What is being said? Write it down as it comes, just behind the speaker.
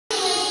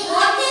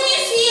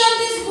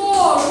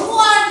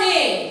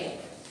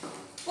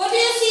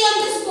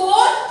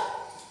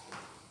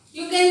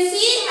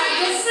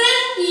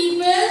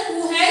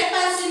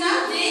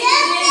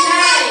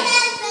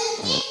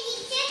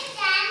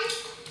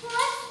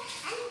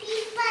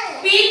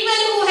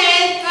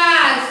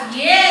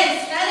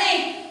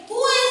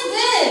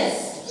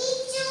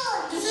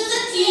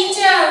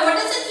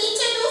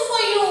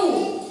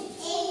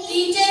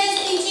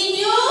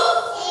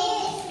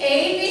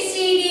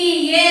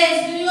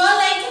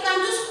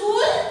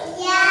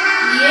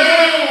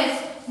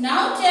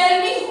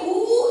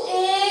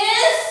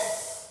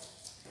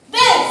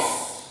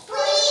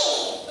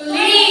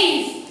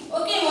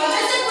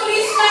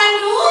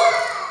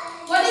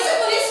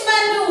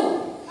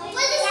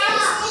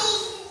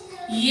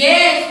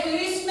Yes,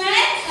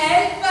 policeman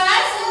help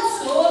us in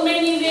so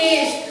many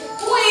ways.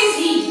 Who is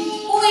he?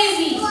 Who is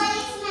he?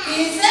 He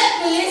is a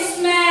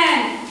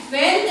policeman.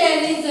 When there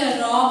is a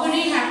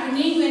robbery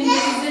happening, when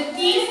there is a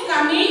thief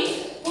coming,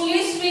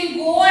 police will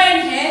go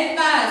and help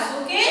us.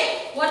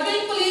 Okay? What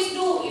will police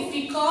do? If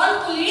we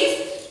call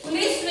police,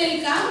 police will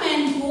come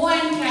and go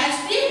and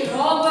catch the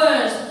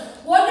robbers.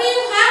 What do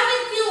you have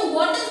with you?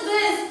 What is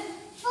this?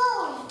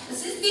 Phone.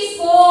 This is the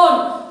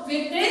phone.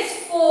 With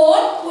this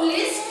phone,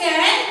 police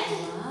can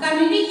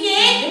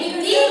communicate with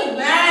the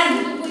van.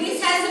 The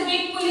police has a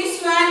big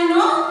police van,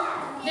 no?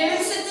 They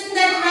will sit in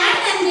that van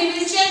and they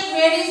will check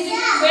where is the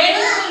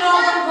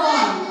robber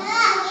gone.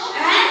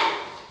 And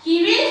he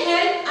will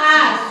help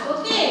us.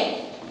 Okay?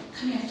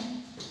 Come here.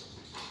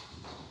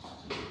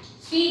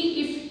 See,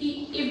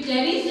 if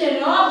there is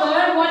a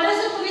robber, what does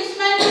the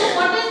policeman do?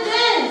 What is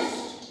this?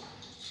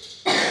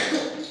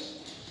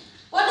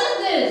 What is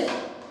this?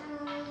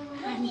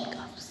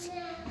 Handcuffs.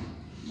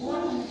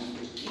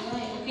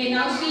 Okay,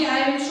 now see,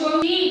 I will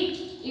show you.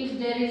 If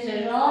there is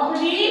a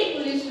robbery,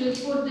 police will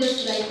put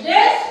this like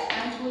this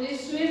and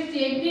police will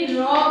take the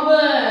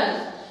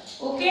robbers.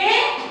 Okay?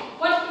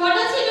 What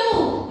does he do?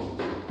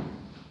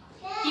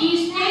 He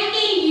is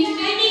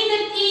taking the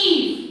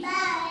thief.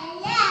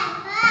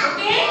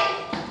 Okay?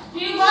 Do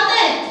you got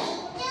it?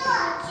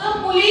 So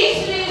police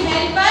will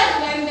help us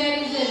when there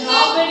is a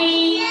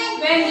robbery,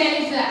 when there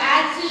is an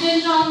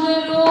accident on the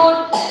road.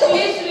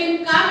 Police will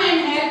come and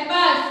help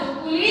us. So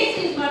police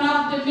is one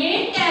of the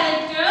main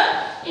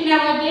characters in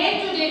our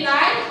day-to-day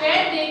life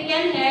where they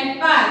can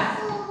help us.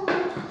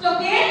 It's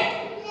okay?